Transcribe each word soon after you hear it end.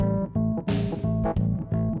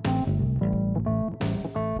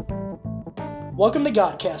Welcome to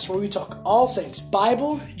GodCast, where we talk all things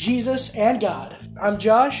Bible, Jesus, and God. I'm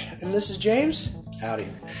Josh, and this is James. Howdy.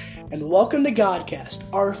 And welcome to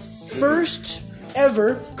GodCast, our first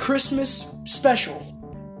ever Christmas special.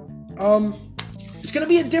 It's going to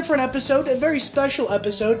be a different episode, a very special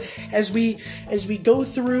episode, as we go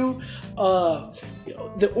through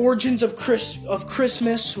the origins of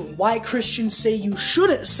Christmas, why Christians say you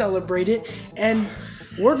shouldn't celebrate it, and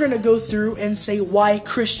we're going to go through and say why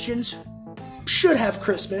Christians should have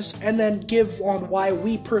Christmas, and then give on why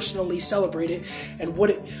we personally celebrate it and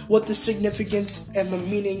what the significance and the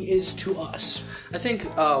meaning is to us. I think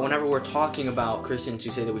whenever we're talking about Christians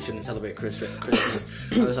who say that we shouldn't celebrate Christmas,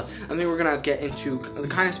 other stuff, I think we're gonna get into the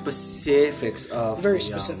kind of specifics of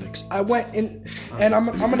specifics. I went in, and I'm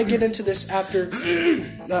gonna get into this after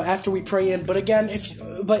we pray in. But again,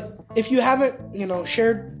 if you haven't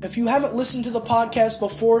if you haven't listened to the podcast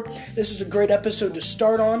before, this is a great episode to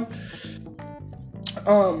start on.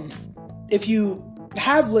 If you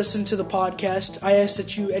have listened to the podcast, I ask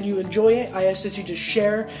that you enjoy it, I ask that you just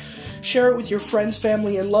share it with your friends,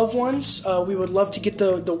 family, and loved ones. We would love to get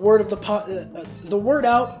the word of the word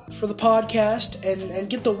out for the podcast and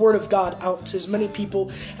get the word of God out to as many people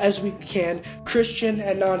as we can, Christian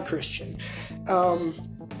and non-Christian.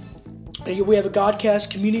 We have a GodCast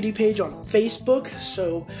community page on Facebook,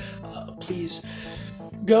 so please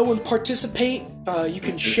go and participate. You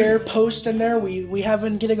can share posts in there. We have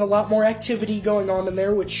been getting a lot more activity going on in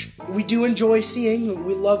there, which we do enjoy seeing.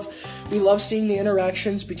 We love seeing the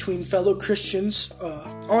interactions between fellow Christians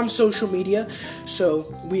on social media.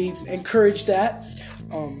 So we encourage that.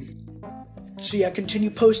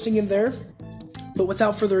 Continue posting in there. But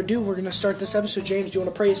without further ado, we're going to start this episode. James, do you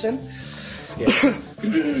want to pray us in? Yes.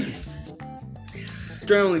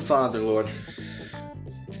 Dear Heavenly Father, Lord,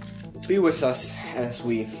 be with us as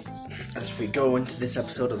we go into this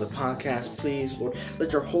episode of the podcast. Please, Lord,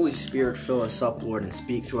 let your Holy Spirit fill us up, Lord, and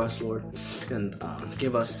speak to us, Lord, and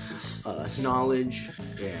give us knowledge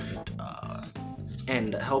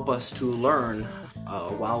and help us to learn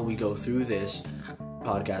while we go through this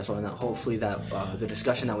podcast, Lord, and that hopefully that the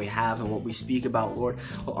discussion that we have and what we speak about, Lord,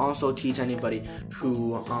 will also teach anybody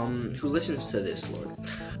who listens to this,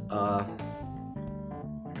 Lord.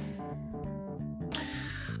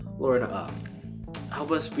 Lord,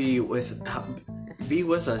 help us be with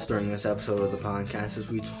us during this episode of the podcast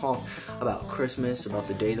as we talk about Christmas, about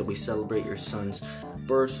the day that we celebrate your Son's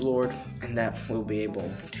birth, Lord, and that we'll be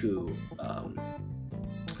able to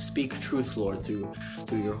speak truth, Lord, through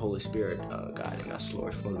your Holy Spirit guiding us,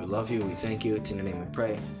 Lord. Lord, we love you. We thank you. It's in your name we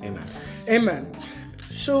pray. Amen. Amen.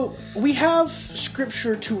 So we have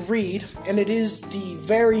scripture to read, and it is the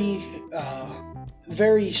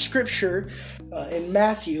very scripture in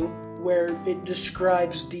Matthew where it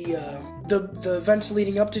describes the events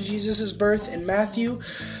leading up to Jesus' birth in Matthew,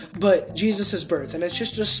 but Jesus' birth, and it's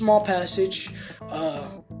just a small passage.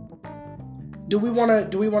 Do we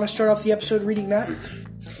want to start off the episode reading that?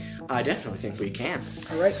 I definitely think we can.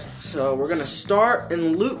 All right. So we're gonna start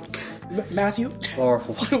in Luke. Matthew? Or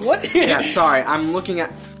what? What? Yeah, sorry. I'm looking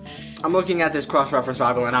at this cross-reference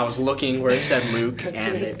Bible, and I was looking where it said Luke,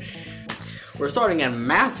 and we're starting in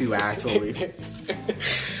Matthew, actually.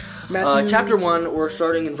 Matthew. Chapter 1, we're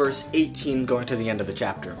starting in verse 18, going to the end of the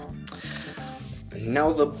chapter.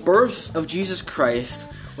 Now the birth of Jesus Christ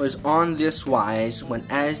was on this wise, when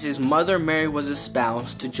as his mother Mary was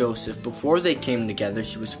espoused to Joseph, before they came together,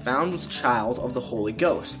 she was found with child of the Holy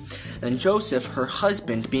Ghost. Then Joseph, her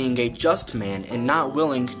husband, being a just man, and not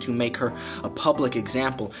willing to make her a public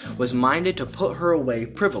example, was minded to put her away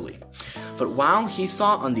privily. But while he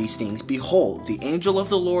thought on these things, behold, the angel of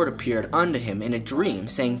the Lord appeared unto him in a dream,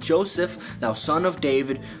 saying, Joseph, thou son of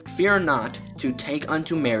David, fear not to take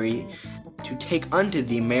unto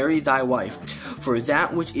thee Mary thy wife, for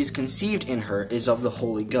that which is conceived in her is of the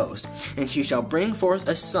Holy Ghost. And she shall bring forth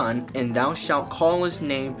a son, and thou shalt call his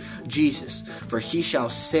name Jesus, for he shall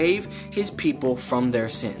save his people from their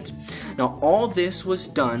sins. Now all this was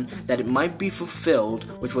done that it might be fulfilled,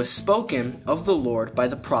 which was spoken of the Lord by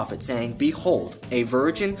the prophet, saying, Behold, a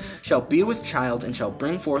virgin shall be with child, and shall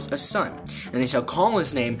bring forth a son, and they shall call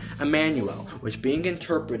his name Emmanuel, which being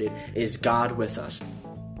interpreted is God with us.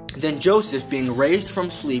 Then Joseph, being raised from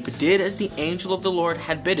sleep, did as the angel of the Lord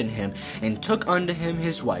had bidden him, and took unto him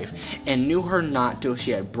his wife, and knew her not till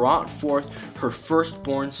she had brought forth her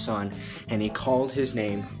firstborn son, and he called his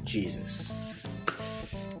name Jesus.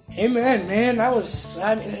 Amen, man.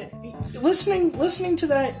 Listening to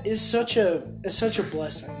that is such a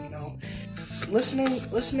blessing, you know.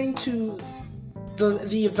 Listening to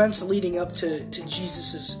the events leading up to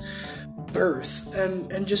Jesus' birth,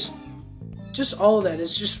 and just just all of that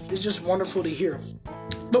is just wonderful to hear.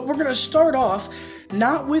 But we're going to start off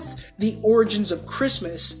not with the origins of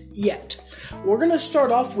Christmas yet. We're going to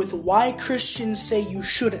start off with why Christians say you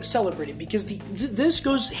shouldn't celebrate it, because this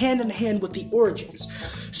goes hand in hand with the origins.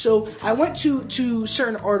 So I went to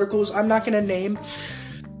certain articles. I'm not going to name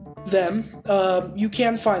them. You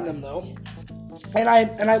can find them though. And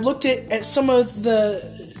I looked at some of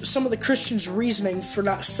the Christians' reasoning for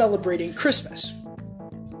not celebrating Christmas.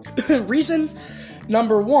 Reason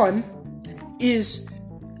number one is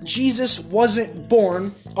Jesus wasn't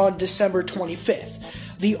born on December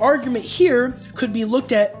 25th. The argument here could be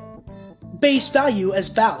looked at base value as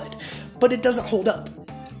valid, but it doesn't hold up,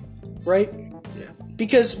 right? Yeah.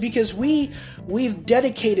 Because we've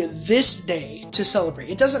dedicated this day to celebrate.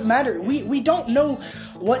 It doesn't matter. We don't know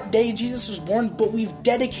what day Jesus was born, but we've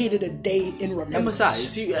dedicated a day in remembrance.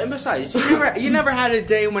 And besides, you never had a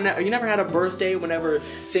day you never had a birthday whenever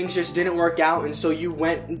things just didn't work out, and so you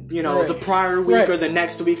went, Right. the prior week Right. or the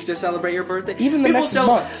next week to celebrate your birthday. Even the next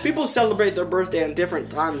month. People celebrate their birthday at different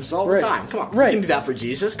times all Right. the time. Come on, Right. you can do that for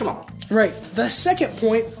Jesus. Come on. Right. The second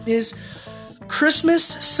point is Christmas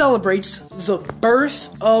celebrates the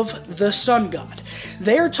birth of the sun god.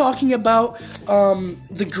 They are talking about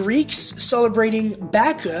the Greeks celebrating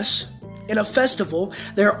Bacchus in a festival.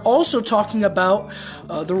 They're also talking about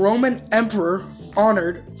the Roman emperor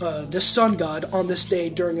honored the sun god on this day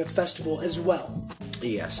during a festival as well.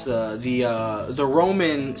 Yes, the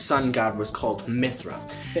Roman sun god was called Mithra,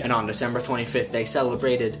 and on December 25th they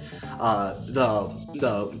celebrated the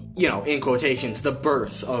in quotations, the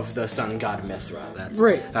birth of the sun god Mithra.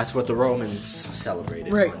 That's what the Romans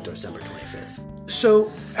celebrated on December 25th. So,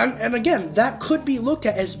 and again, that could be looked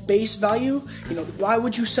at as base value. Why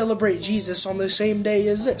would you celebrate Jesus on the same day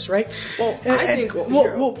as this, right? Well,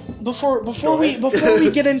 before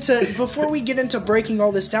we get into breaking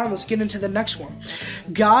all this down, let's get into the next one.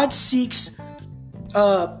 God seeks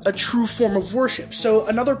a true form of worship. So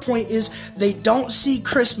another point is they don't see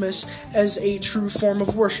Christmas as a true form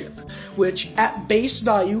of worship, which at base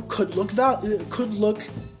value could look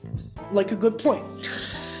like a good point.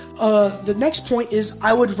 The next point is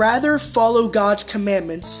I would rather follow God's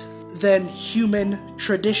commandments than human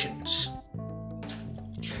traditions.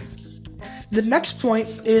 The next point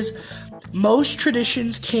is most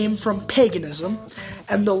traditions came from paganism,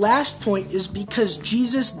 and the last point is because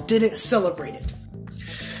Jesus didn't celebrate it.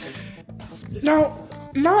 Now,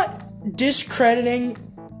 not discrediting,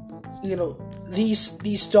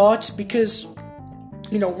 these thoughts, because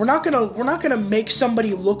we're not gonna make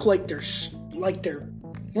somebody look like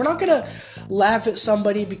we're not gonna laugh at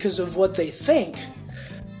somebody because of what they think,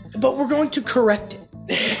 but we're going to correct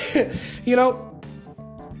it.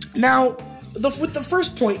 Now, with the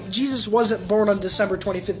first point, Jesus wasn't born on December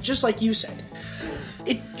 25th, just like you said.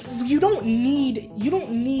 You don't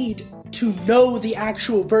need to know the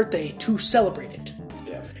actual birthday to celebrate it.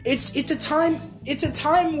 Yeah. It's a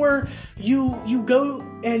time where you go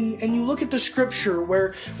and you look at the scripture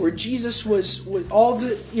where Jesus was all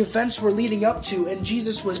the events were leading up to, and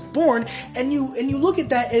Jesus was born, and you look at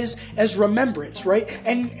that as remembrance, right?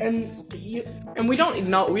 And we don't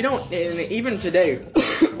know, and even today,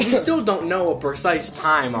 we still don't know a precise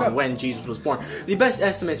time on when Jesus was born. The best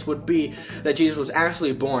estimates would be that Jesus was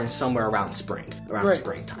actually born somewhere around springtime.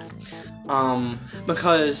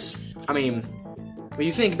 Because, when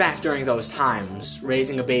you think back during those times,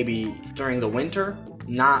 raising a baby during the winter,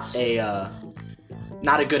 not a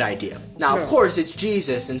good idea. Now, of course, it's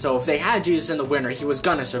Jesus, and so if they had Jesus in the winter, he was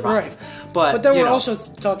gonna survive. Right. But then we're also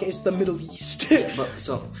talking, it's the Middle East. That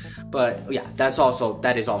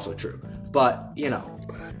is also true. But,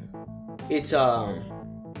 it's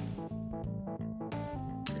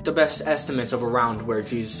the best estimates of around where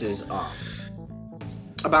Jesus is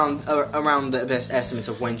around the best estimates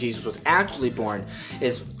of when Jesus was actually born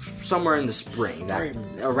is somewhere in the spring,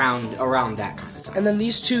 around that kind of time. And then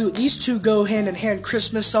these two go hand in hand.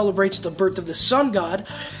 Christmas celebrates the birth of the sun god,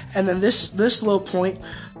 and then this low point,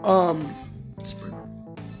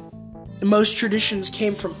 most traditions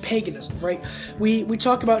came from paganism, right? We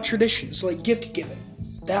talk about traditions like gift giving.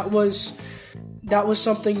 That was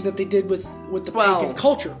something that they did with the pagan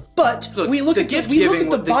culture. But we look at the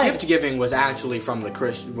Bible. The gift giving was actually from the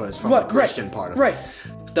Christian part of it. Right.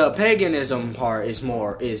 The paganism part is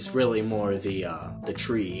really more the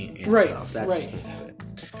tree and stuff. That's, right.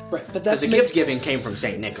 But that's the gift giving came from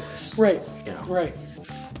Saint Nicholas. Right. Right.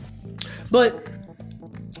 But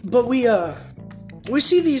we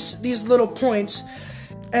see these little points,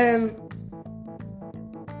 and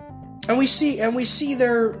we see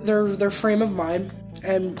their frame of mind,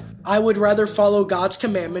 and I would rather follow God's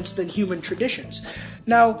commandments than human traditions.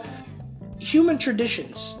 Now, human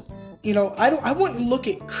traditions. I wouldn't look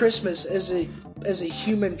at Christmas as a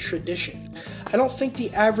human tradition. I don't think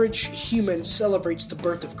the average human celebrates the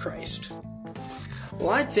birth of Christ. Well,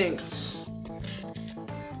 I think...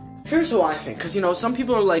 Here's how I think. Because, some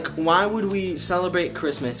people are like, why would we celebrate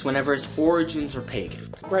Christmas whenever its origins are pagan?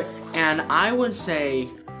 Right. And I would say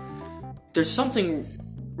there's something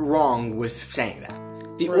wrong with saying that.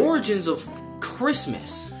 The origins of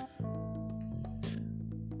Christmas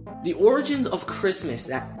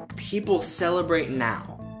that people celebrate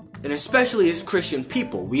now, and especially as Christian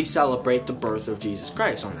people, we celebrate the birth of Jesus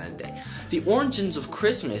Christ on that day. The origins of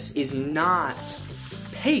Christmas is not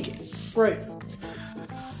pagan. Right.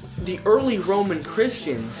 The early Roman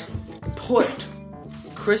Christians put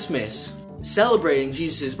Christmas, celebrating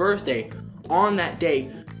Jesus' birthday, on that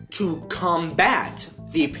day to combat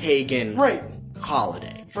the pagan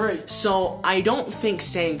holiday. Right. So I don't think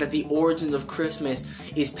saying that the origins of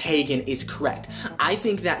Christmas is pagan is correct. I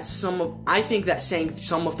think that saying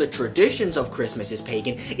some of the traditions of Christmas is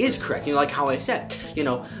pagan is correct. Like how I said,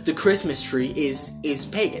 the Christmas tree is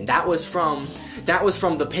pagan. That was from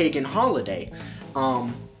the pagan holiday.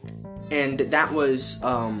 And that was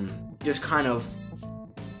just kind of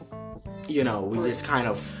we just kind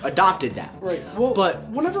of adopted that. Right. Well, but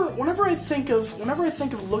whenever I think of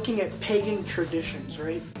looking at pagan traditions,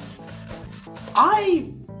 right?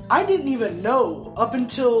 I didn't even know up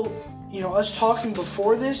until us talking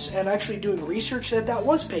before this and actually doing research that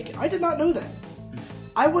was pagan. I did not know that.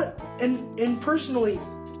 I would and personally,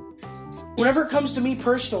 whenever it comes to me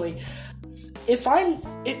personally, if I'm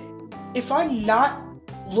not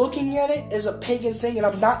looking at it as a pagan thing and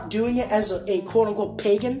I'm not doing it as a quote unquote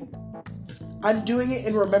pagan, I'm doing it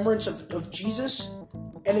in remembrance of Jesus,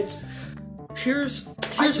 and it's... Here's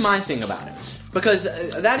my thing about it. Because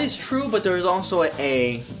that is true, but there's also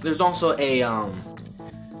a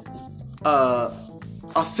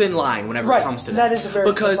thin line whenever it comes to that. That is a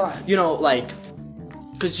very thin line.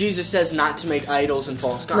 Because Jesus says not to make idols and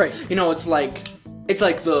false gods. Right. It's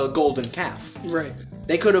like the golden calf. Right.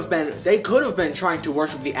 They could have been trying to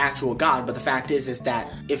worship the actual God, but the fact is that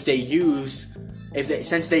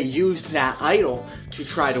since they used that idol to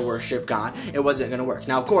try to worship God, it wasn't going to work.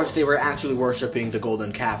 Now, of course, they were actually worshiping the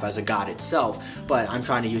golden calf as a god itself, but I'm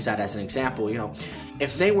trying to use that as an example.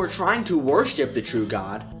 If they were trying to worship the true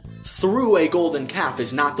God through a golden calf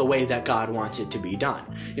is not the way that God wants it to be done.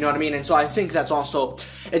 You know what I mean? And so I think it's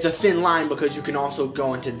a thin line, because you can also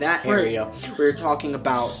go into that area where you're talking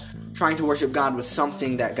about trying to worship God with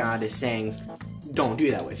something that God is saying don't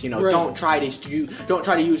do that with. Don't try to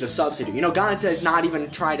use a substitute. God says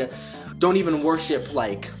don't even worship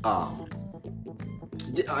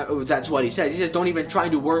that's what he says. He says don't even try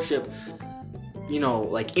to worship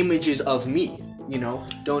images of me.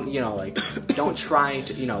 Don't try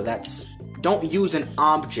to don't use an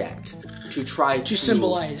object to try to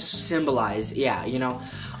symbolize. Yeah.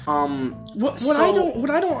 What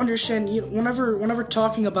I don't understand, whenever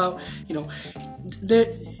talking about,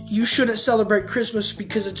 you shouldn't celebrate Christmas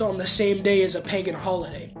because it's on the same day as a pagan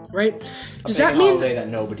holiday, right? Does that mean holiday that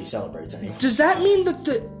nobody celebrates anymore? Does that mean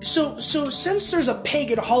that so since there's a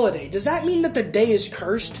pagan holiday, does that mean that the day is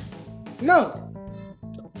cursed? No.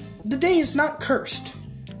 The day is not cursed.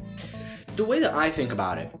 The way that I think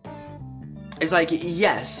about it is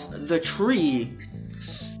yes, the tree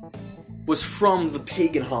was from the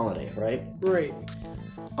pagan holiday, right? Right.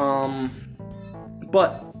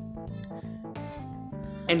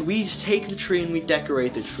 And we take the tree and we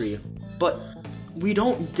decorate the tree, but we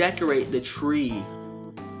don't decorate the tree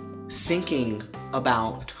thinking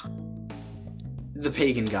about the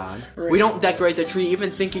pagan god. Right. We don't decorate the tree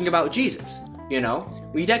even thinking about Jesus,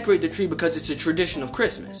 We decorate the tree because it's a tradition of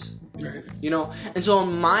Christmas. Right. And so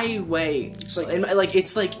in my way, it's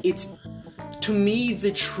to me,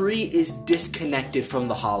 the tree is disconnected from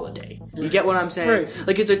the holiday. You get what I'm saying?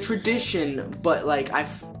 Right. It's a tradition, but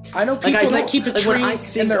I know people that keep a tree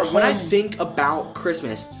in their home. When I think about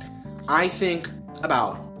Christmas, I think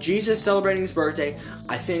about Jesus celebrating his birthday.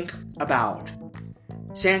 I think about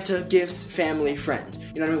Santa, gifts, family, friends.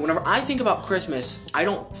 You know what I mean? Whenever I think about Christmas, I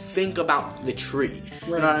don't think about the tree. Right.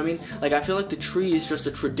 You know what I mean? I feel like the tree is just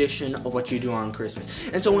a tradition of what you do on Christmas.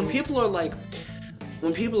 And so when people are like,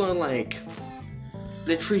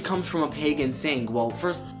 the tree comes from a pagan thing, well,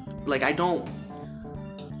 first, I don't...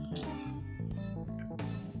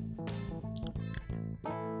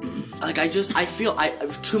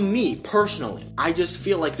 to me, personally, I just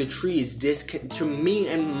feel like the tree is to me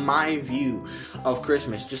and my view of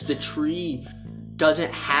Christmas, just the tree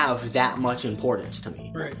doesn't have that much importance to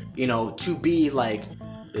me. Right. To be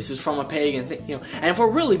This is from a pagan thing, And if we're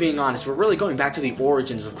really being honest, we're really going back to the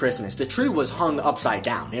origins of Christmas. The tree was hung upside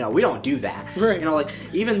down. We don't do that. Right.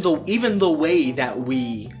 Even the way that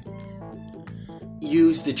we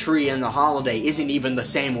use the tree in the holiday isn't even the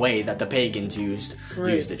same way that the pagans used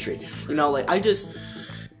the tree.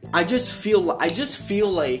 I just feel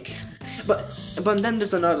like. But then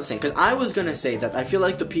there's another thing, because I was gonna say that I feel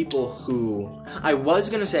like the people who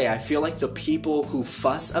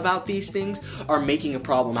fuss about these things are making a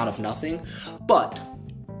problem out of nothing, but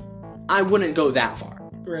I wouldn't go that far.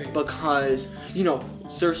 Right. Because,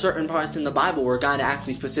 there are certain parts in the Bible where God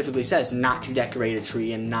actually specifically says not to decorate a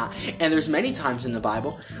tree and there's many times in the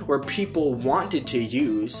Bible where people wanted to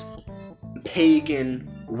use pagan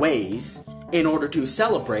ways in order to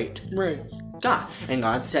celebrate God, and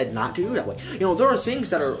God said not to do that way. There are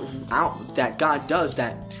things that are out that God does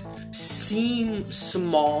that seem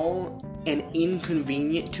small and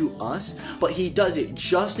inconvenient to us, but He does it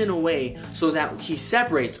just in a way so that He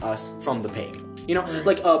separates us from the pagan.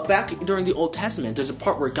 Back during the Old Testament, there's a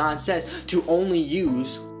part where God says to only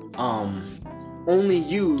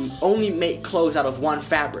make clothes out of one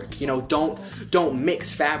fabric. Don't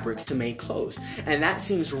mix fabrics to make clothes, and that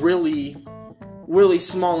seems really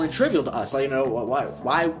small and trivial to us.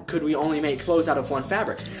 Why could we only make clothes out of one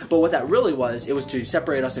fabric? But what that really was, it was to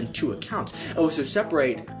separate us in two accounts. It was to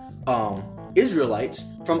separate Israelites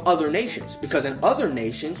from other nations, because in other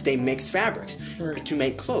nations they mixed fabrics to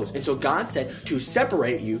make clothes. And so God said to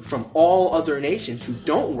separate you from all other nations who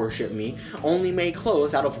don't worship me, only make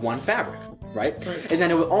clothes out of one fabric, right? And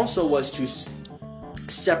then it also was to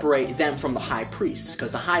separate them from the high priests,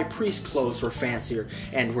 because the high priest clothes were fancier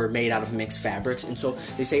and were made out of mixed fabrics, and so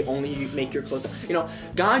they say only you make your clothes.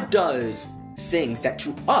 God does things that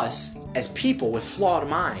to us as people with flawed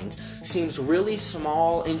minds seems really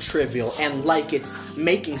small and trivial and like it's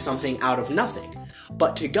making something out of nothing,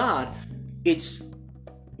 but to God it's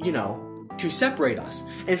to separate us.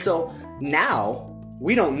 And so now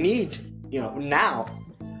we don't need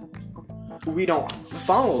we don't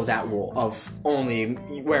follow that rule of only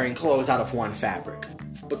wearing clothes out of one fabric,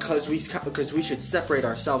 because we should separate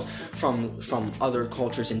ourselves from other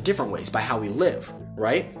cultures in different ways by how we live,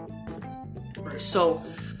 right? So,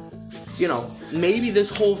 maybe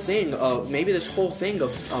this whole thing of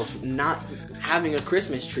not having a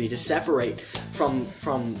Christmas tree to separate from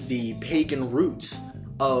the pagan roots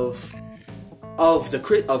of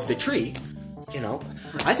the tree.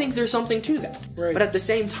 I think there's something to that. Right. But at the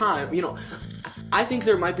same time, I think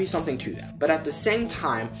there might be something to that. But at the same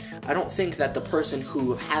time, I don't think that the person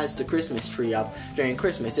who has the Christmas tree up during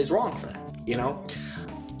Christmas is wrong for that.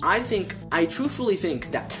 I truthfully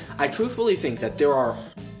think that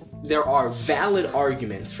there are valid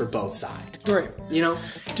arguments for both sides. Right.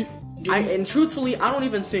 Truthfully, I don't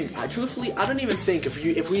even think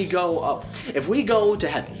if we go to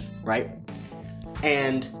heaven, right?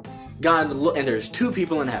 And there's two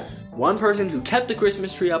people in heaven. One person who kept the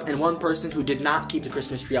Christmas tree up and one person who did not keep the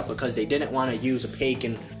Christmas tree up because they didn't want to use a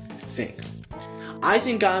pagan thing. I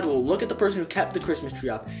think God will look at the person who kept the Christmas tree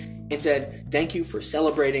up and said, "Thank you for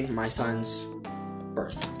celebrating my son's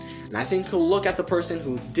birth." And I think He'll look at the person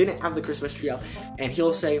who didn't have the Christmas tree up and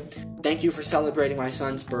He'll say, "Thank you for celebrating my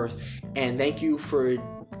son's birth, and thank you for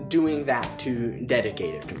doing that to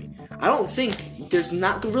dedicate it to me." I don't think there's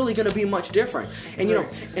not really going to be much different. And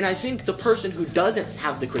and I think the person who doesn't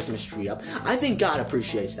have the Christmas tree up, I think God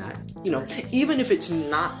appreciates that. Even if it's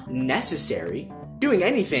not necessary, doing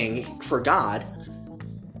anything for God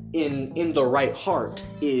in the right heart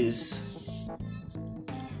is,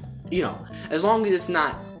 as long as it's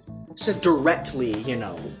not directly,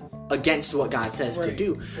 against what God says to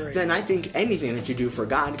do, then I think anything that you do for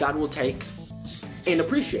God, God will take and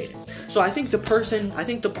appreciate it. So I think the person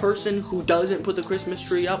who doesn't put the Christmas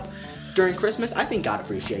tree up during Christmas, I think God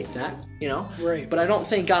appreciates that, Right. But I don't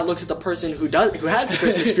think God looks at the person who has the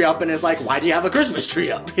Christmas tree up and is like, "Why do you have a Christmas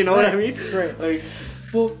tree up?" You know what I mean? Right.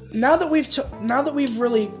 Well, now that we've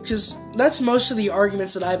really, because that's most of the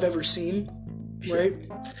arguments that I've ever seen, right?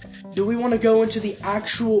 Do we want to go into the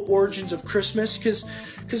actual origins of Christmas? Because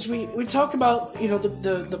we talk about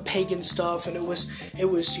the pagan stuff, and it was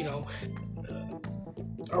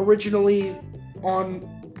originally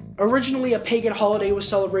a pagan holiday was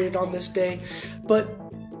celebrated on this day, but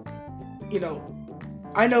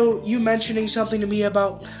I know you mentioning something to me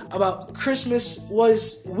about Christmas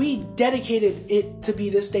we dedicated it to be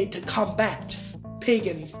this day to combat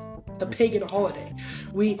the pagan holiday.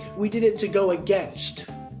 We did it to go against,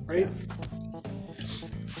 right?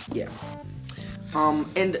 Yeah.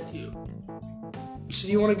 And so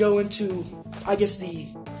do you want to go into, I guess, the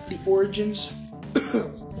origins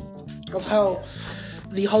of how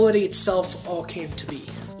the holiday itself all came to be.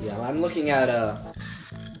 Yeah, I'm looking at a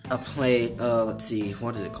play. Let's see,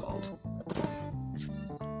 what is it called?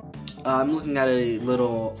 I'm looking at a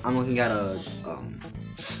little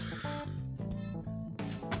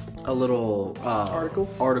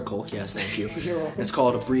article. Yes, thank you. It's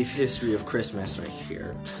called A Brief History of Christmas right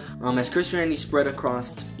here. As Christianity spread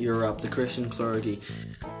across Europe, the Christian clergy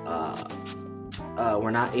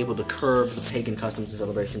were not able to curb the pagan customs and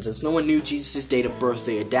celebrations. Since no one knew Jesus' date of birth,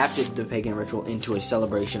 they adapted the pagan ritual into a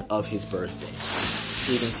celebration of his birthday.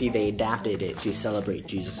 So you can see they adapted it to celebrate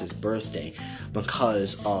Jesus' birthday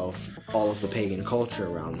because of all of the pagan culture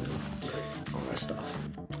around them. All that stuff.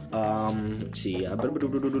 Let's see. I'm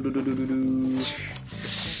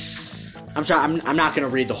not gonna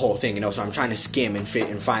read the whole thing, so I'm trying to skim and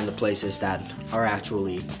find the places that are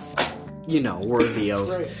actually, worthy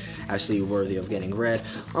of getting read.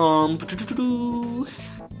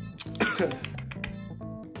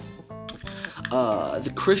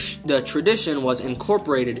 The tradition was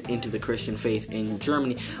incorporated into the Christian faith in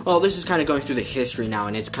Germany. Well, this is kind of going through the history now,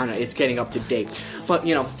 and it's getting up to date. But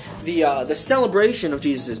the celebration of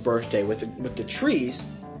Jesus' birthday with the trees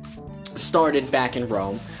started back in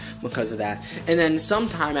Rome because of that, and then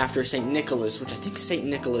sometime after Saint Nicholas, which I think Saint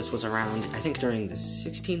Nicholas was around, during the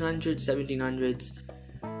 1600s, 1700s,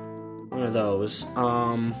 one of those.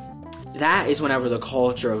 That is whenever the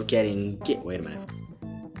culture of wait a minute.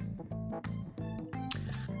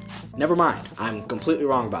 Never mind, I'm completely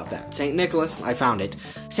wrong about that. St. Nicholas, I found it.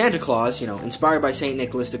 Santa Claus, inspired by St.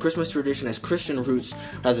 Nicholas, the Christmas tradition has Christian roots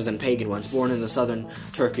rather than pagan ones, born in the southern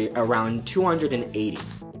Turkey around 280.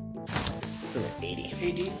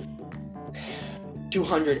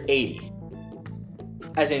 280.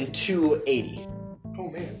 As in 280. Oh,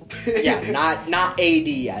 man. Yeah, not AD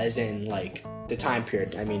as in, the time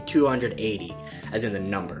period. I mean 280 as in the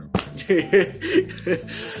number.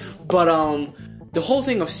 But, the whole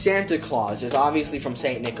thing of Santa Claus is obviously from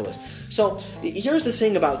St. Nicholas. So, here's the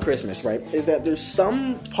thing about Christmas, right? Is that there's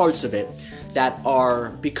some parts of it that are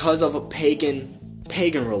because of pagan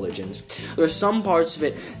religions. There's some parts of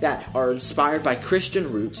it that are inspired by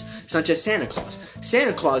Christian roots, such as Santa Claus.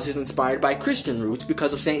 Santa Claus is inspired by Christian roots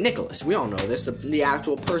because of St. Nicholas. We all know this, the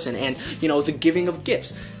actual person. And, the giving of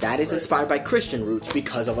gifts. That is inspired by Christian roots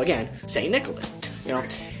because of, again, St. Nicholas. Well,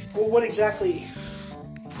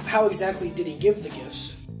 how exactly did he give the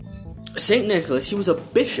gifts? St. Nicholas, he was a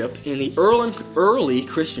bishop in the early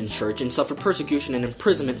Christian church and suffered persecution and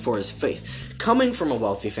imprisonment for his faith. Coming from a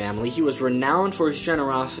wealthy family, he was renowned for his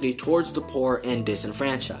generosity towards the poor and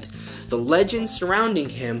disenfranchised. The legends surrounding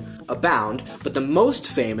him abound, but the most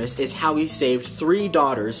famous is how he saved 3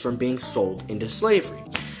 daughters from being sold into slavery.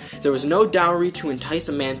 There was no dowry to entice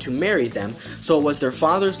a man to marry them, so it was their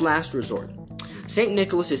father's last resort. St.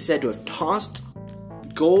 Nicholas is said to have tossed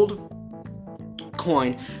gold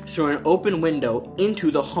coin through an open window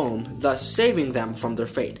into the home, thus saving them from their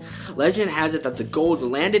fate. Legend has it that the gold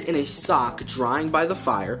landed in a sock drying by the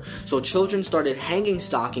fire, so children started hanging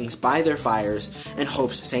stockings by their fires in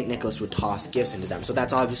hopes St. Nicholas would toss gifts into them. So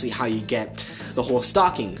that's obviously how you get the whole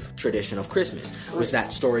stocking tradition of Christmas, was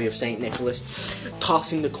that story of St. Nicholas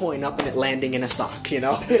tossing the coin up and it landing in a sock,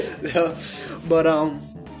 But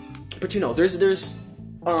there's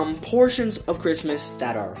portions of Christmas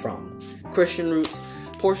that are from Christian roots,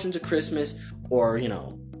 portions of Christmas, or,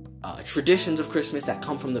 traditions of Christmas that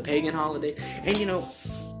come from the pagan holidays. And,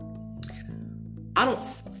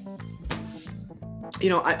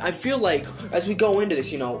 I feel like as we go into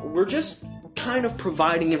this, we're just kind of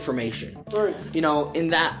providing information. Right. In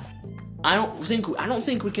that I don't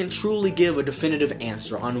think we can truly give a definitive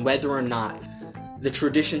answer on whether or not the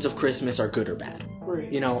traditions of Christmas are good or bad.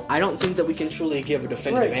 Right. I don't think that we can truly give a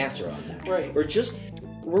definitive answer on that. Right.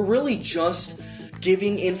 We're really just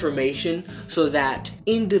giving information so that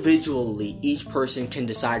individually each person can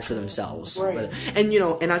decide for themselves. Right.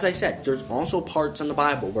 And as I said, there's also parts in the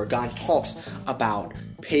Bible where God talks about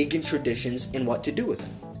pagan traditions and what to do with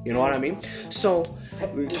them. You know what I mean? So,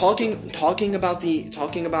 talking about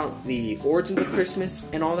the origins of Christmas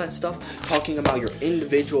and all that stuff, talking about your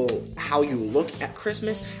individual, how you look at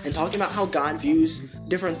Christmas, and talking about how God views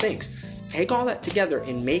different things. Take all that together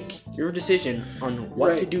and make your decision on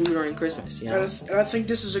what to do during Christmas. And I think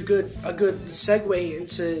this is a good segue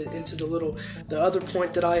into the other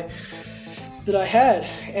point that I had,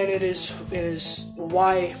 and it is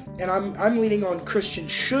why, and I'm leaning on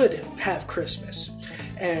Christians should have Christmas.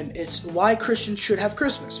 And it's why Christians should have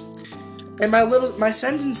Christmas. And my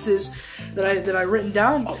sentences that I written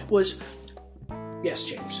down was, yes,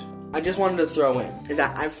 James. I just wanted to throw in is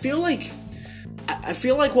that I feel like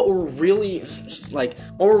what we're really like,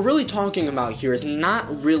 what we're really talking about here is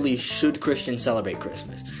not really should Christians celebrate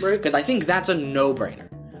Christmas. Right. Because I think that's a no-brainer.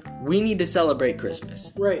 We need to celebrate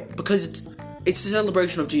Christmas. Right. Because it's a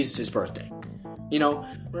celebration of Jesus' birthday. You know?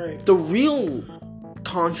 Right. The real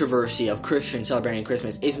controversy of Christians celebrating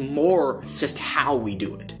Christmas is more just how we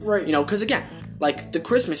do it. Right. You know, because again, like, the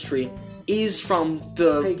Christmas tree is from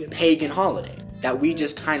the pagan holiday that we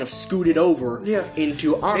just kind of scooted over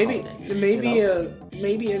into our holiday.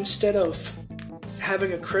 Maybe instead of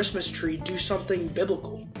having a Christmas tree, do something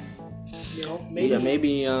biblical. You know,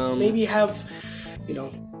 maybe have, you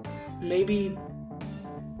know, maybe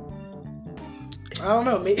I don't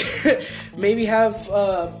know, maybe have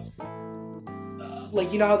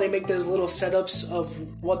like, you know how they make those little setups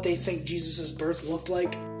of what they think Jesus' birth looked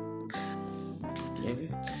like?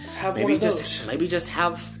 Maybe just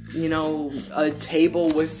have, you know, a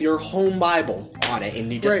table with your home Bible on it,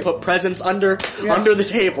 and you just put presents under the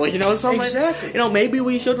table, you know, something. Exactly. You know, maybe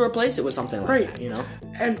we should replace it with something like that, you know.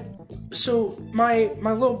 And so my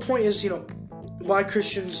little point is, you know, why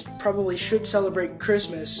Christians probably should celebrate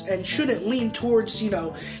Christmas and shouldn't lean towards, you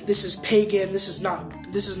know, this is pagan, this is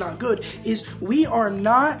not good, is we are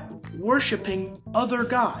not worshiping other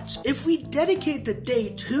gods. If we dedicate the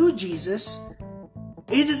day to Jesus,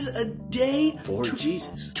 it is a day for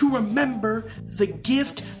Jesus to remember the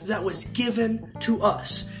gift that was given to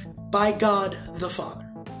us by God the Father.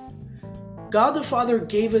 God the Father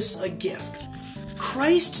gave us a gift.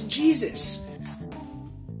 Christ Jesus.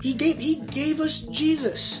 He gave us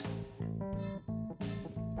Jesus.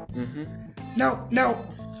 Mm-hmm. Now,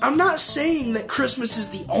 I'm not saying that Christmas is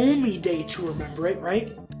the only day to remember it,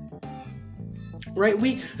 right? Right?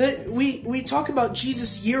 We talk about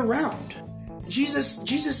Jesus year round. Jesus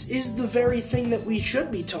is the very thing that we should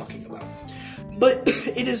be talking about. But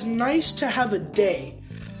it is nice to have a day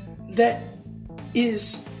that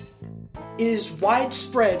is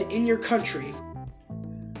widespread in your country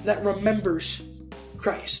that remembers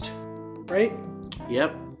Christ, right?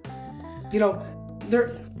 Yep. You know,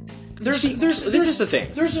 this is the thing.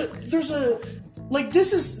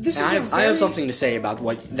 I have something to say about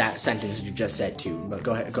what that sentence you just said too. But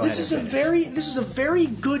go ahead. This is a very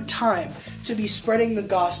good time to be spreading the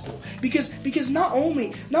gospel, because not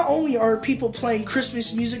only are people playing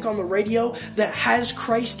Christmas music on the radio that has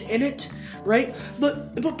Christ in it, right?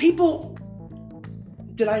 But people.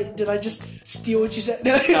 Did I just steal what you said?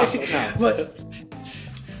 No.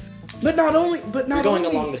 But not only. We're going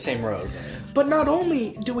along the same road. But not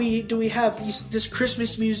only do we have this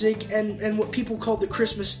Christmas music and what people call the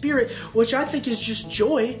Christmas spirit, which I think is just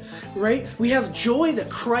joy, right? We have joy that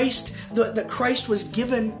Christ was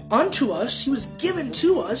given unto us. He was given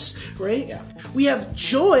to us, right? Yeah. We have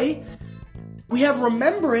joy. We have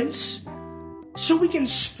remembrance, so we can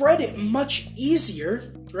spread it much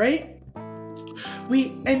easier, right? I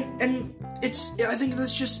think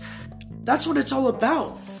that's what it's all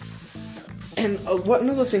about. And what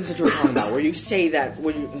another things that you were talking about, where you say that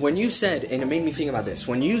when you said, and it made me think about this,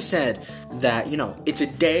 when you said that, you know, it's a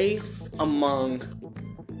day among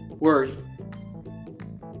where,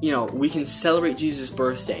 you know, we can celebrate Jesus'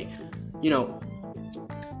 birthday. You know,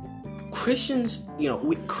 Christians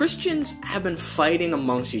have been fighting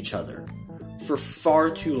amongst each other for far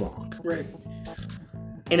too long. Right.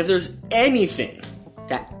 And if there's anything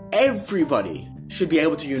that everybody should be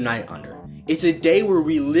able to unite under, it's a day where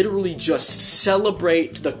we literally just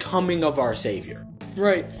celebrate the coming of our Savior.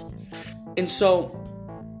 Right. And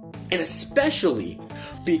especially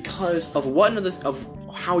because of of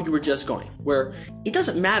how you were just going, where it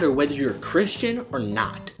doesn't matter whether you're a Christian or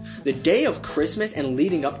not. The day of Christmas and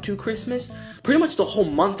leading up to Christmas, pretty much the whole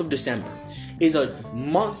month of December, is a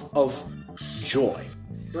month of joy.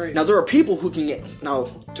 Right. Now, there are people who can get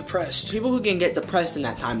depressed. People who can get depressed in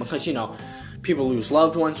that time because, you know, people lose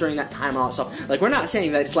loved ones during that time and all that stuff. Like, we're not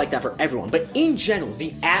saying that it's like that for everyone, but in general,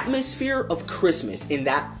 the atmosphere of Christmas in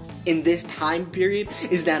this time period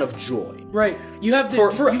is that of joy. Right. You have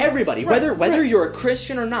for everybody, whether you're a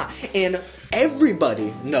Christian or not, and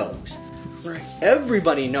everybody knows. Right.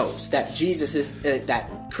 Everybody knows that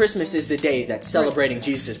that Christmas is the day that's celebrating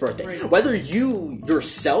Jesus' birthday. Right. Whether you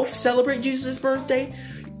yourself celebrate Jesus' birthday,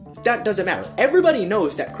 that doesn't matter. Everybody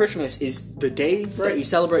knows that Christmas is the day that you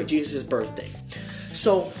celebrate Jesus' birthday.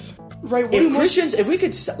 So, if we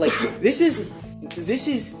could, like,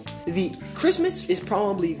 Christmas is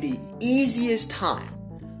probably the easiest time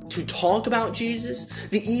to talk about Jesus,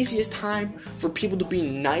 the easiest time for people to be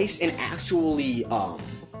nice and actually,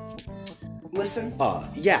 listen.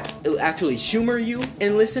 Actually humor you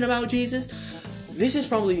and listen about Jesus. This is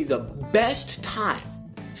probably the best time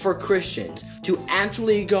for Christians to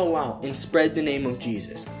actually go out and spread the name of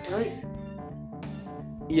Jesus. Right.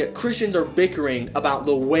 yet Christians are bickering about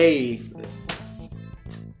the way.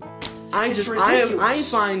 I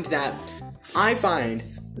find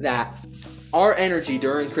that our energy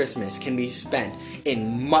during Christmas can be spent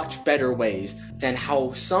in much better ways than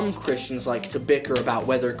how some Christians like to bicker about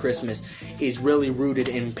whether Christmas is really rooted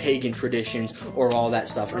in pagan traditions or all that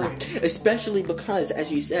stuff or not. Especially because,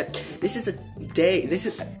 as you said, this is a day. This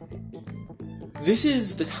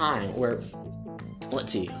is the time where,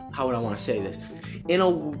 let's see, how would I want to say this? In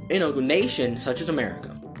a nation such as America,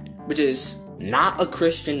 which is not a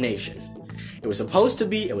Christian nation. It was supposed to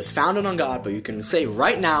be. It was founded on God, but you can say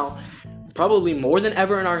right now, probably more than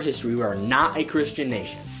ever in our history, we are not a Christian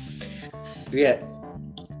nation. Yet,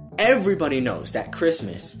 everybody knows that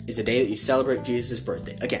Christmas is a day that you celebrate Jesus'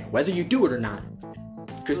 birthday. Again, whether you do it or not,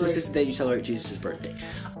 Christmas is the day you celebrate Jesus' birthday.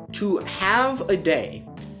 To have a day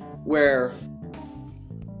where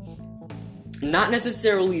not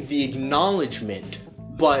necessarily the acknowledgement,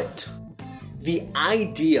 but the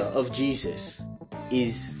idea of Jesus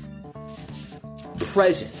is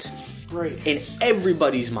present in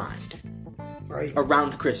everybody's mind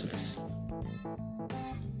around Christmas.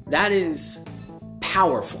 That is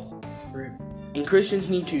powerful. And Christians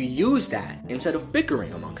need to use that instead of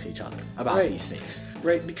bickering amongst each other about these things.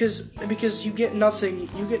 Right, because you get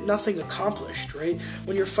nothing accomplished, right?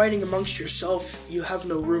 When you're fighting amongst yourself, you have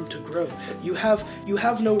no room to grow. You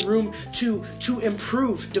have no room to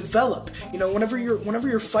improve, develop. You know, whenever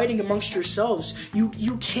you're fighting amongst yourselves,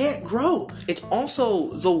 you can't grow. It's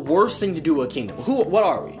also the worst thing to do to a kingdom. What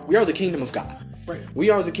are we? We are the kingdom of God. Right. We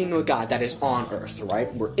are the kingdom of God that is on earth,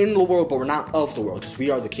 right? We're in the world, but we're not of the world, because we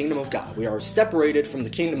are the kingdom of God. We are separated from the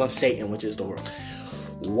kingdom of Satan, which is the world.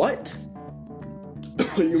 What?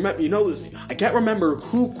 You know, I can't remember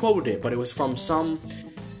who quoted it, but it was from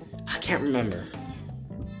I can't remember.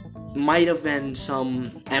 Might have been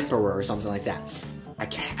some emperor or something like that. I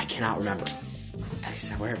cannot remember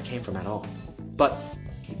where it came from at all. But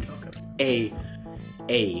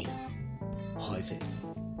what is it?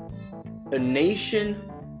 A nation,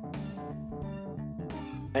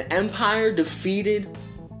 an empire defeated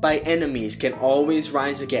by enemies can always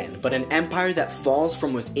rise again, but an empire that falls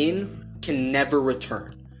from within can never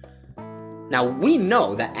return. Now, we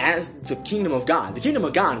know that as the kingdom of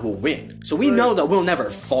God will win. So we know that we'll never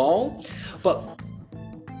fall, but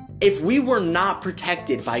if we were not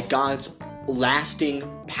protected by God's lasting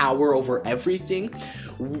power over everything,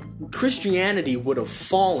 Christianity would have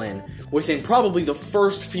fallen within probably the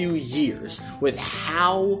first few years with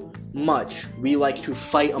how much we like to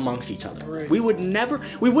fight amongst each other. We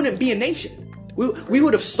wouldn't be a nation. We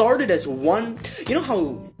would have started as one. You know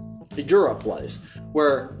how Europe was,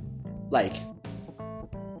 where like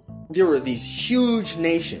there were these huge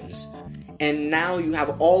nations, and now you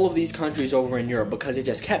have all of these countries over in Europe because it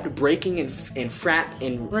just kept breaking and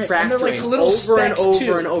fracturing and like over and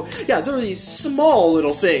over and over. Yeah, there are these small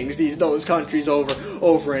little things, those countries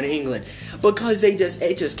over in England, because it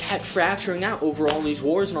just kept fracturing out over all these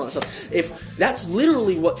wars and all that stuff. If that's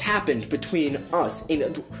literally what's happened between us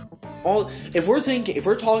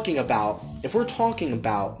if we're talking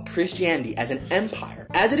about Christianity as an empire,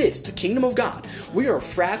 as it is, the kingdom of God, we are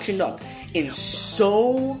fractioned up in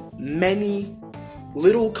so many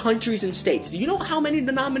little countries and states. Do you know how many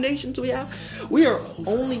denominations we have? We are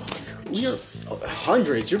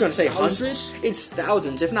hundreds. You're going to say hundreds? It's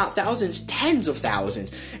thousands, if not thousands, tens of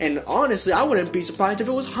thousands. And honestly, I wouldn't be surprised if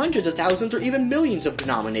it was hundreds of thousands or even millions of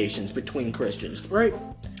denominations between Christians. Right.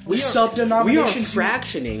 We are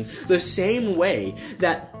fractioning the same way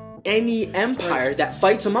that any empire that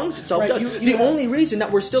fights amongst itself does. The only reason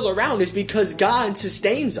that we're still around is because God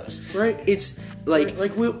sustains us. Right. It's like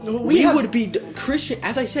we would be Christian.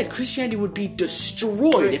 As I said, Christianity would be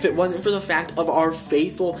destroyed if it wasn't for the fact of our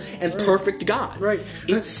faithful and perfect God. Right.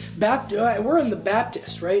 We're in the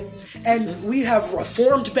Baptists, right? And we have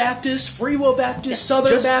Reformed Baptists, Free Will Baptists,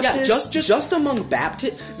 Southern Baptists. Just among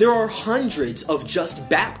Baptists, there are hundreds of just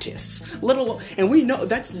Baptists. And we know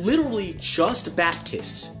that's literally just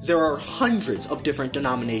Baptists. There are hundreds of different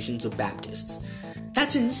denominations of Baptists.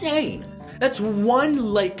 That's insane. That's one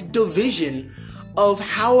division of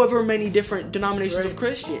however many different denominations of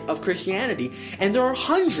Christianity, and there are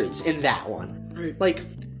hundreds in that one. Right.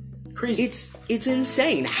 Crazy. It's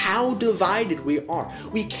insane how divided we are.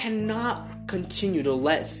 We cannot continue to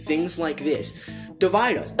let things like this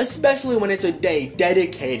divide us, especially when it's a day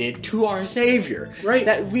dedicated to our Savior. Right.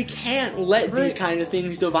 That we can't let these kind of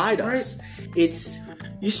things divide us.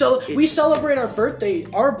 We celebrate our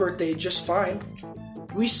birthday just fine.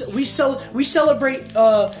 We celebrate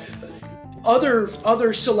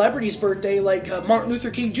other celebrities' birthday, like Martin Luther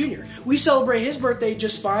King Jr. We celebrate his birthday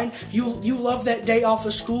just fine. You love that day off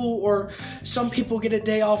of school, or some people get a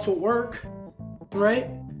day off of work, right?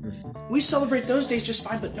 We celebrate those days just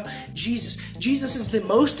fine, but no, Jesus is the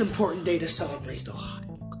most important day to celebrate.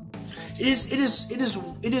 It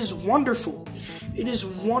is wonderful. It is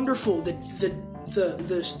wonderful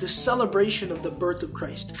the celebration of the birth of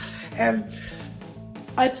Christ, and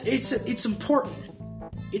it's important.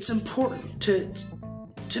 It's important to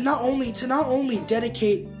not only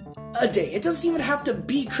dedicate a day. It doesn't even have to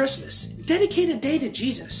be Christmas. Dedicate a day to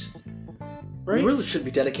Jesus. Right? We really should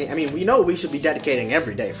be dedicating. I mean, we know we should be dedicating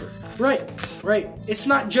every day for. Right. It's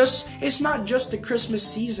not just the Christmas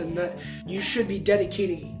season that you should be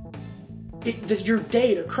dedicating your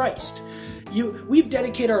day to Christ. We've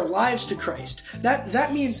dedicated our lives to Christ.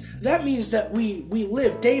 That means that we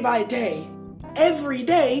live day by day, every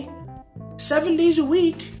day, 7 days a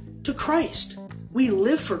week to Christ. We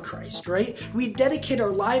live for Christ, right? We dedicate our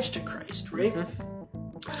lives to Christ, right? Mm-hmm.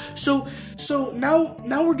 So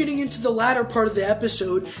now we're getting into the latter part of the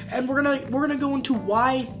episode, and we're gonna go into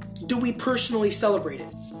why do we personally celebrate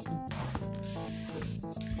it.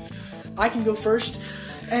 I can go first,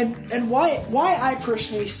 and why I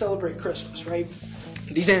personally celebrate Christmas, right?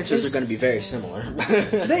 These answers are going to be very similar.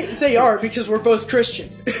 they are, because we're both Christian.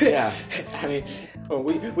 Yeah, I mean,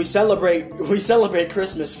 we celebrate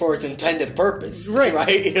Christmas for its intended purpose, right?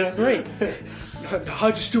 Right. No,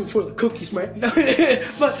 I just do it for the cookies, man.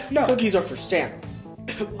 But no, cookies are for Santa.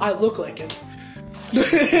 I look like it.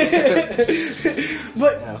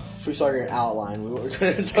 But if we saw your outline, we were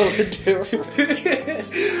going to tell the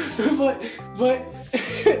difference.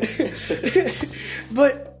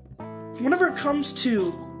 but whenever it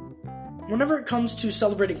comes to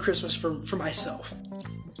celebrating Christmas for myself,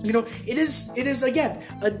 it is again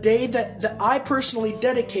a day that I personally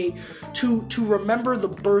dedicate to remember the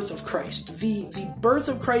birth of Christ, the birth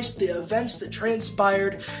of Christ, the events that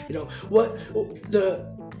transpired.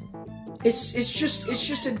 It's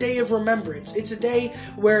just a day of remembrance. It's a day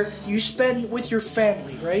where you spend with your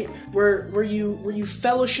family, right? Where you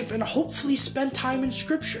fellowship and hopefully spend time in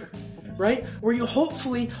Scripture. Right? Where you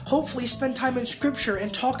hopefully spend time in Scripture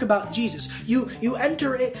and talk about Jesus. You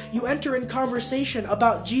enter in conversation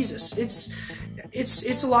about Jesus.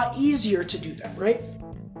 It's a lot easier to do that, right?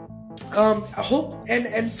 I hope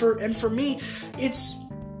and for me, it's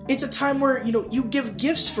a time where you give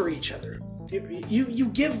gifts for each other. You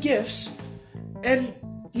give gifts, and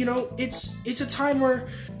it's a time where,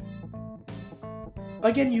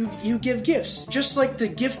 again, you give gifts, just like the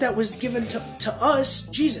gift that was given to us,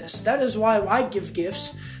 Jesus. That is why I give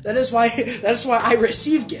gifts. That's why I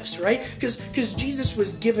receive gifts, right? Because Jesus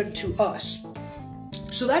was given to us.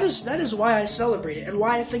 So that is why I celebrate it, and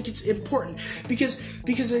why I think it's important, because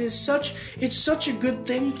it's such a good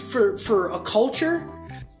thing for a culture.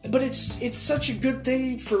 But it's such a good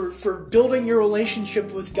thing for building your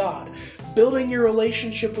relationship with God, building your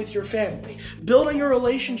relationship with your family, building your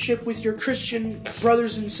relationship with your Christian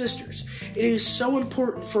brothers and sisters. It is so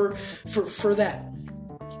important for that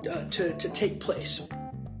to take place.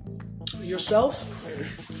 Yourself?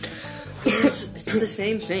 It's the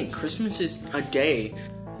same thing. Christmas is a day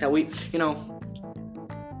that we,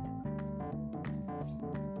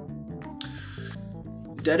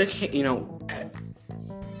 dedicate,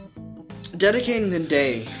 dedicating the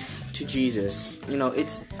day to Jesus. We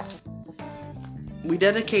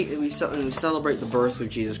celebrate the birth of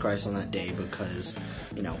Jesus Christ on that day because,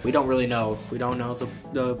 we don't really know. We don't know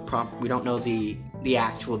we don't know the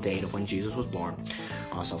actual date of when Jesus was born.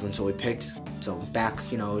 So back,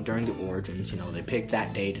 during the origins, they picked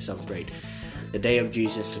that day to celebrate the day of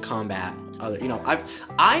Jesus to combat other,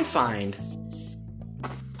 I find,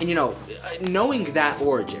 and knowing that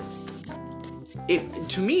origin,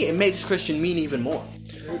 to me, it makes Christian mean even more.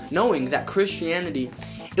 Knowing that Christianity,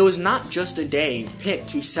 it was not just a day picked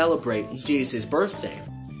to celebrate Jesus' birthday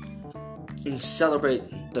and celebrate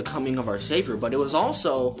the coming of our Savior, but it was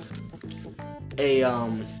also a,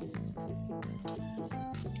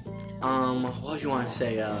 what do you want to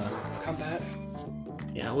say, combat?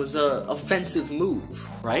 Yeah, it was a offensive move,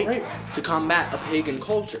 right? To combat a pagan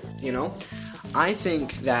culture, I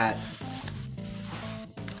think that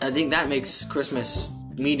makes Christmas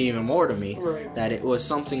mean even more to me. Right. That it was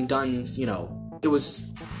something done, it was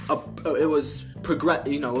a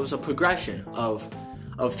progression of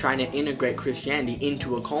trying to integrate Christianity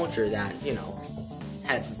into a culture that,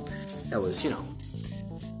 was,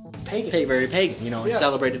 pagan. Very pagan, and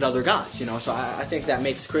celebrated other gods, So I think that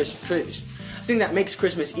makes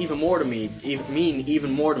Christmas even more to me,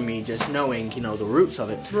 even more to me, just knowing, the roots of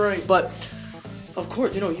it. Right. But of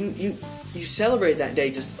course, you celebrate that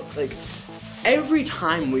day just like every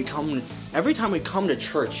time we come to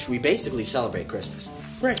church, we basically celebrate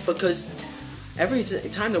Christmas. Right. Because every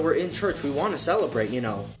time that we're in church, we want to celebrate,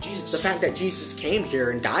 Jesus. The fact that Jesus came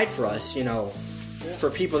here and died for us, for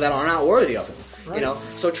people that are not worthy of him, right.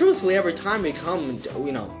 So truthfully, every time we come,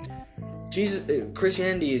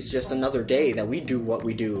 Christianity is just another day that we do what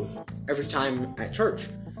we do every time at church,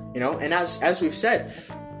 and as we've said,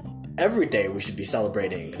 every day we should be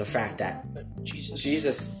celebrating the fact that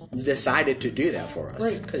Jesus decided to do that for us.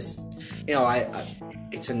 Right. Because,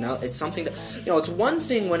 it's something that, it's one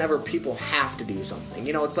thing whenever people have to do something.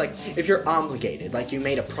 It's like if you're obligated, like you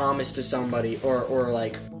made a promise to somebody, or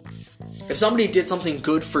like if somebody did something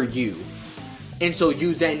good for you, and so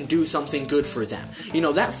you then do something good for them.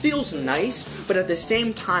 That feels nice, but at the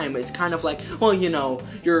same time, it's kind of like, well,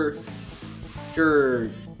 you're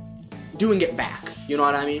doing it back. You know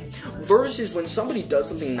what I mean? Versus when somebody does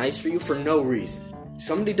something nice for you for no reason.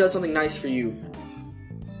 Somebody does something nice for you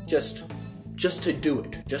just to do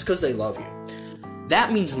it. Just because they love you.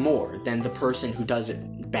 That means more than the person who does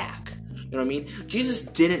it back. You know what I mean? Jesus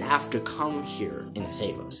didn't have to come here and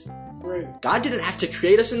save us. Right. God didn't have to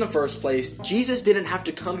create us in the first place. Jesus didn't have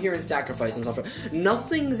to come here and sacrifice himself.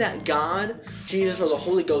 Nothing that God, Jesus, or the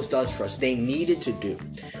Holy Ghost does for us, they needed to do.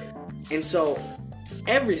 And so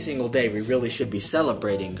every single day we really should be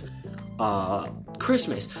celebrating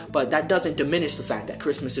Christmas, but that doesn't diminish the fact that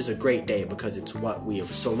Christmas is a great day because it's what we have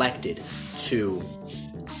selected to.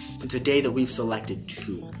 It's a day that we've selected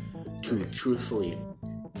to truthfully,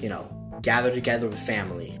 gather together with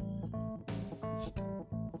family,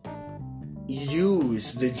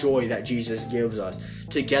 use the joy that Jesus gives us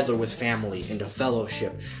together with family into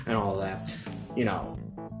fellowship and all that,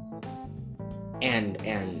 and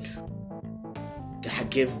to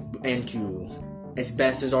give and to, as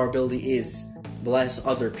best as our ability is, bless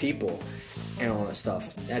other people and all that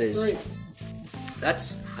stuff. That is, right.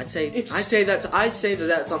 I'd say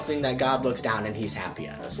that's something that God looks down and he's happy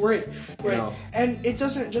at us. Right. And it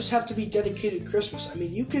doesn't just have to be dedicated Christmas. I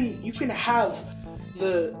mean, you can have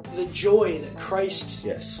the joy that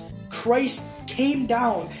Christ came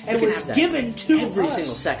down and was given to every us.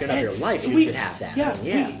 Single second of your life. You should have that.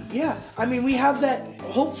 Yeah. I mean, we have that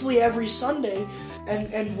hopefully every Sunday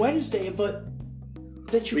and Wednesday, but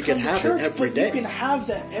that you come to church, but you can have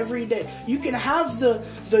that every day. You can have the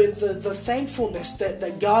thankfulness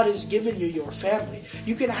that God has given you your family.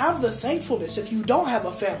 You can have the thankfulness if you don't have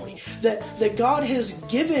a family that God has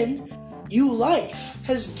given you life,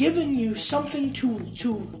 has given you something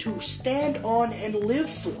to stand on and live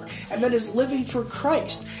for, and that is living for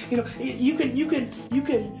Christ. You can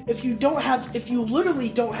if you literally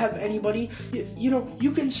don't have anybody,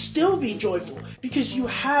 you can still be joyful because you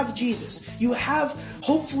have Jesus. You have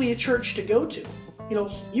hopefully a church to go to.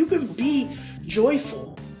 You can be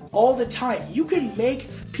joyful all the time. You can make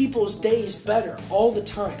people's days better all the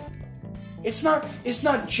time. It's not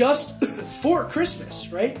just for Christmas,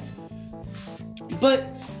 right? But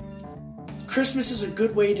Christmas is a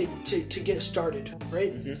good way to get started,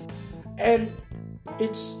 right? Mm-hmm. And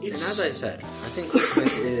it's and as I said, I think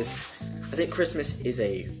Christmas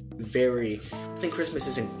is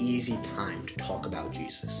an easy time to talk about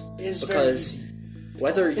Jesus. It is because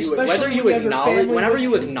very easy. Whenever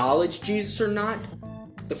you acknowledge Jesus or not,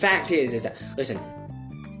 the fact is that, listen,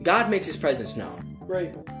 God makes his presence known.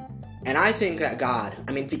 Right. And I think that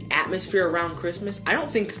the atmosphere around Christmas, I don't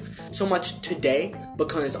think so much today,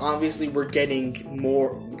 because obviously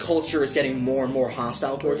culture is getting more and more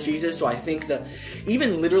hostile towards Jesus, so I think that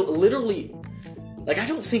even literally, I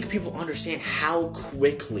don't think people understand how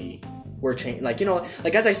quickly we're changing.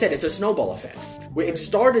 As I said, it's a snowball effect. It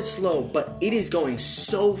started slow, but it is going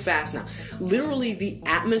so fast now. Literally, the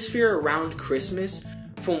atmosphere around Christmas,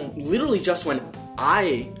 from literally just when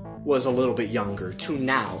I was a little bit younger to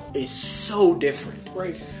now, is so different.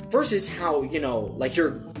 Right. Versus how,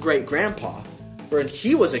 your great-grandpa, when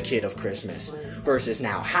he was a kid of Christmas, versus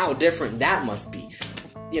now, how different that must be.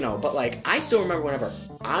 But I still remember whenever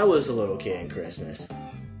I was a little kid in Christmas,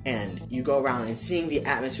 and you go around and seeing the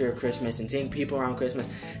atmosphere of Christmas and seeing people around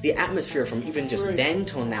Christmas, the atmosphere from even just then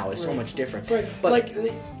till now is so much different. Right. But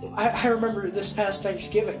I remember this past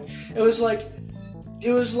Thanksgiving, it was like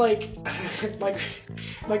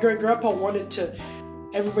my great grandpa wanted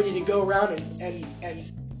everybody to go around and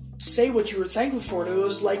say what you were thankful for, and it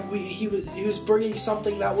was like he was bringing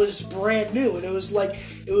something that was brand new, and it was like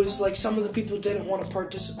some of the people didn't want to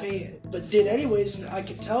participate but did anyways, and I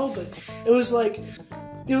could tell, but it was like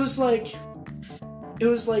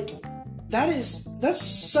that's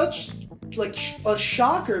a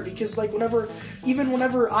shocker, because like whenever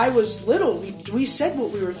I was little, we said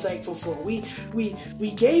what we were thankful for. We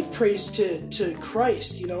gave praise to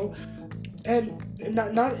Christ, you know, and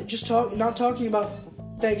not talking about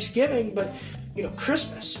Thanksgiving, but you know,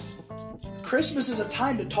 Christmas. Christmas is a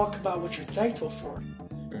time to talk about what you're thankful for,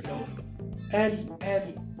 you know, and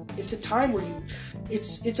it's a time where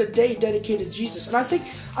it's a day dedicated to Jesus. And I think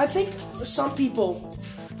some people,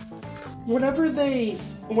 whenever they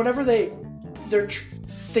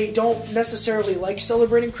don't necessarily like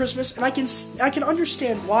celebrating Christmas, and I can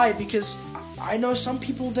understand why, because I know some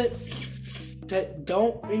people that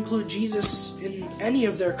don't include Jesus in any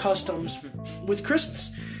of their customs with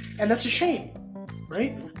Christmas, and that's a shame,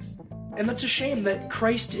 right? And that's a shame that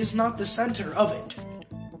Christ is not the center of it.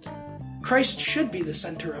 Christ should be the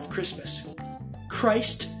center of Christmas.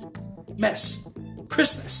 Christmas,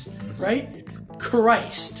 right?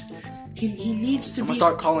 Christ. He needs to I'm be... gonna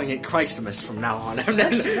start calling it Christmas from now on.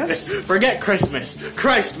 That's Forget Christmas.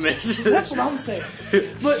 Christmas. That's what I'm saying.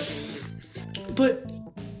 But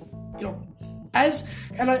you know, I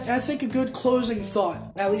think a good closing thought,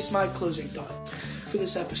 at least my closing thought for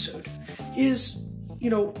this episode, is, you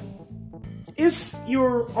know, if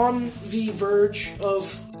you're on the verge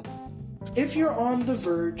of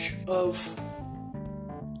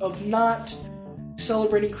not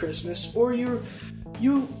celebrating Christmas, or you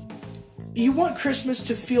want Christmas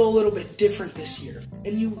to feel a little bit different this year,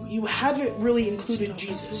 and you haven't really included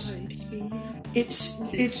Jesus. It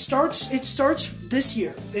starts this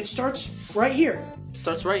year. It starts right here. It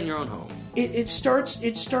starts right in your own home. It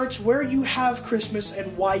starts where you have Christmas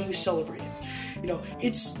and why you celebrate it. You know,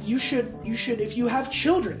 you should if you have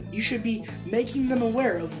children, you should be making them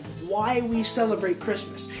aware of why we celebrate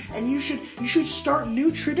Christmas. And you should start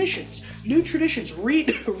new traditions.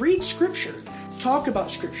 Read scripture. Talk about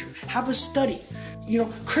scripture. Have a study. You know,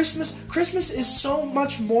 Christmas is so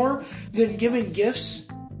much more than giving gifts.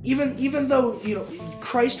 Even though, you know,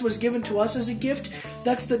 Christ was given to us as a gift,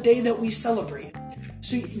 that's the day that we celebrate.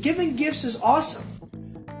 So giving gifts is awesome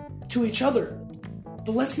to each other.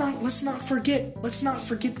 But let's not forget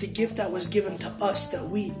the gift that was given to us that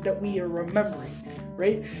we are remembering,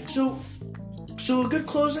 right? So a good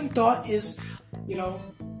closing thought is, you know,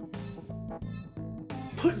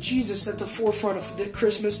 put Jesus at the forefront of the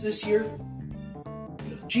Christmas this year.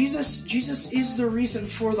 Jesus is the reason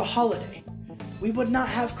for the holiday. We would not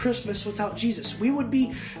have Christmas without Jesus. We would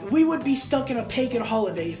be stuck in a pagan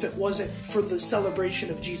holiday if it wasn't for the celebration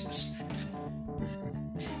of Jesus.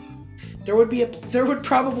 There would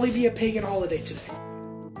probably be a pagan holiday today.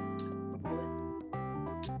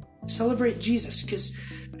 Celebrate Jesus, because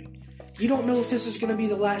you don't know if this is going to be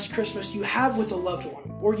the last Christmas you have with a loved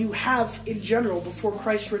one, or you have in general before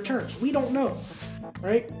Christ returns. We don't know,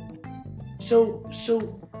 right? So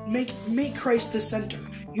make Christ the center.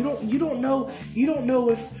 You don't know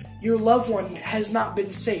if your loved one has not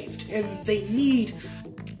been saved, and they need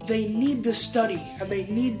the study, and they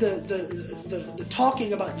need the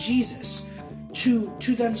talking about Jesus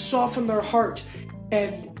to then soften their heart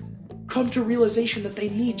and come to realization that they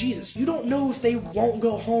need Jesus. You don't know if they won't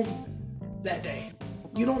go home that day.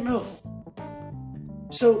 You don't know.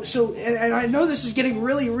 So and I know this is getting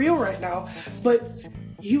really real right now, but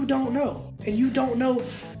you don't know. And you don't know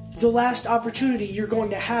the last opportunity you're going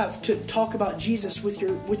to have to talk about Jesus with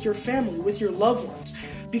your family, with your loved ones.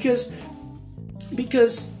 Because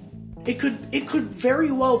it could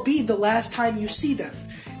very well be the last time you see them.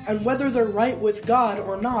 And whether they're right with God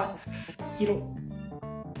or not, you know,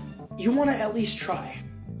 you want to at least try,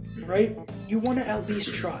 right? You want to at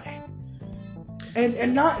least try.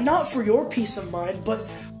 And not for your peace of mind, but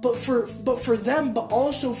for them, but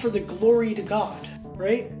also for the glory to God,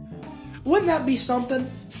 right? Wouldn't that be something?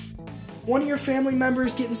 One of your family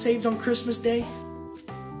members getting saved on Christmas Day?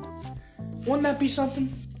 Wouldn't that be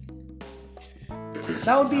something?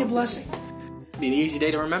 That would be a blessing. Be an easy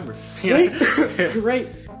day to remember. Right? Right.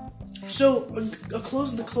 So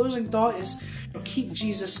the closing thought is, you know, keep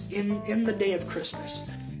Jesus in the day of Christmas.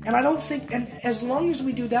 And I don't think, and as long as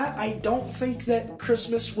we do that, I don't think that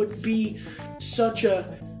Christmas would be such a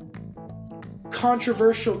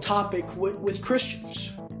controversial topic with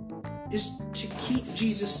Christians, is to keep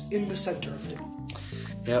Jesus in the center of it.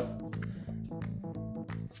 Yep.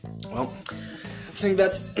 Well, I think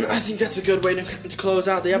that's a good way to close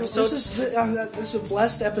out the episode. This is a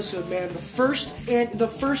blessed episode, man. The first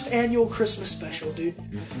annual Christmas special, dude.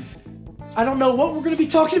 Mm-hmm. I don't know what we're going to be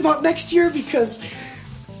talking about next year, because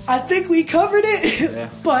I think we covered it. Yeah.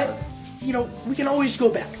 But, you know, we can always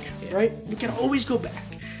go back, right? We can always go back.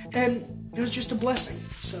 And it was just a blessing.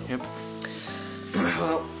 So. Yep.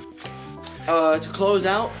 Well, to close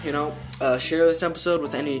out, share this episode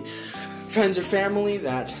with any friends or family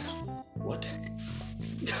that... What?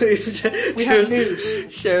 We have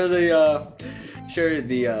news. Share the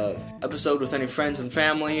episode with any friends and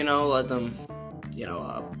family, let them,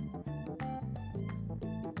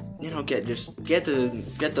 get the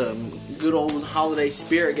good old holiday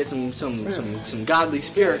spirit, get some godly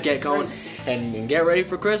spirit get going, and get ready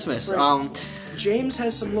for Christmas. Right. James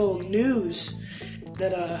has some little news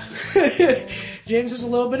that James has a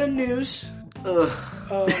little bit of news for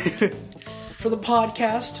the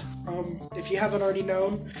podcast. If you haven't already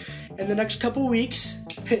known, in the next couple weeks,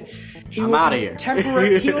 I'm out of here.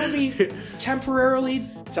 He will be temporarily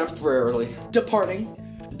departing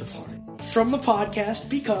from the podcast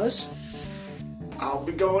because I'll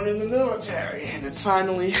be going in the military, and it's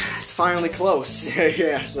finally close.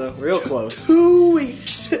 Yeah, so real close. 2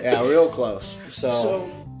 weeks. Yeah, real close. So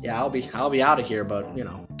yeah, I'll be out of here, but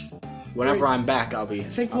whenever I'm back, I'll be. I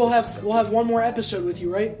think we'll have one more episode with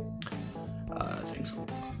you, right? I think so.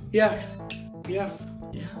 Yeah.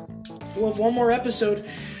 We'll have one more episode.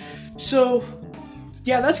 So,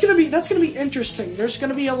 yeah, that's gonna be interesting. There's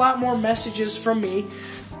gonna be a lot more messages from me.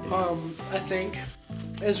 I think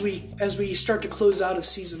as we start to close out of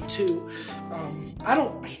season 2. I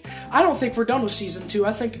don't think we're done with season 2.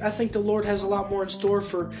 I think the Lord has a lot more in store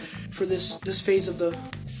for this phase of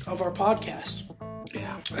our podcast.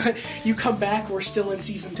 Yeah. You come back, we're still in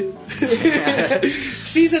season 2.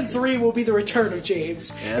 Season 3 will be the return of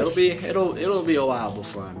James. Yeah, it'll be a while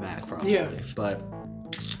before I'm back, probably. Yeah. But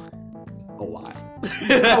a while.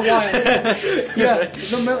 A while. Yeah.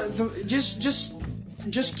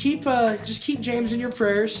 Just keep James in your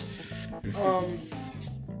prayers.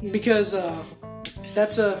 Because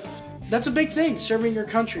that's a big thing, serving your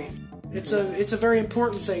country. It's a very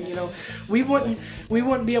important thing, We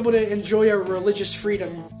wouldn't be able to enjoy our religious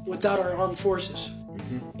freedom without our armed forces.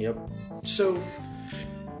 Mm-hmm. Yep. So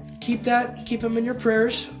keep them in your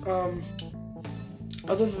prayers.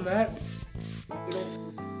 Other than that,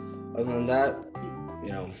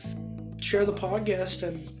 share the podcast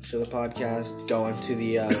Go into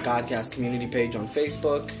the GodCast community page on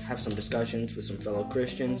Facebook. Have some discussions with some fellow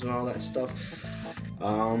Christians and all that stuff.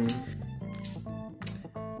 I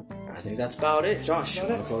think that's about it. Josh, you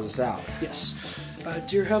want to close us out? Yes.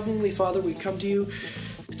 Dear Heavenly Father, we come to you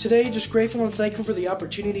today just grateful and thankful for the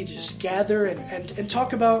opportunity to just gather and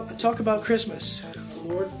talk about Christmas,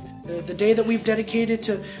 Lord. The day that we've dedicated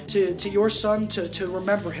to your Son to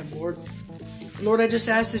remember him, Lord. Lord, I just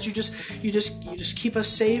ask that you just keep us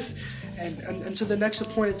safe and until the next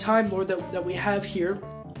appointed time, Lord, that we have here.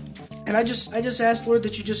 And I just ask, Lord,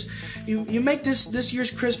 that you make this year's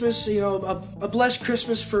Christmas, a blessed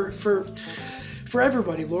Christmas for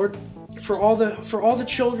everybody, Lord, for all the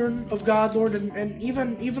children of God, Lord, and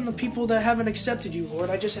even the people that haven't accepted you, Lord.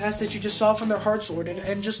 I just ask that you just soften their hearts, Lord,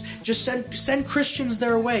 and just send Christians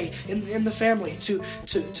their way in the family to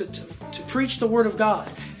preach the word of God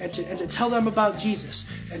and to tell them about Jesus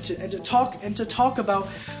and to talk about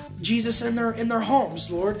Jesus in their homes,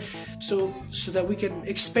 Lord, so that we can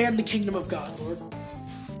expand the kingdom of God, Lord.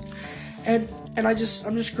 And I'm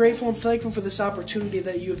just grateful and thankful for this opportunity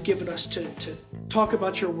that you have given us to talk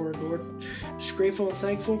about your word, Lord. Just grateful and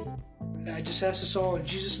thankful. And I just ask this all in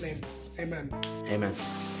Jesus' name. Amen. Amen.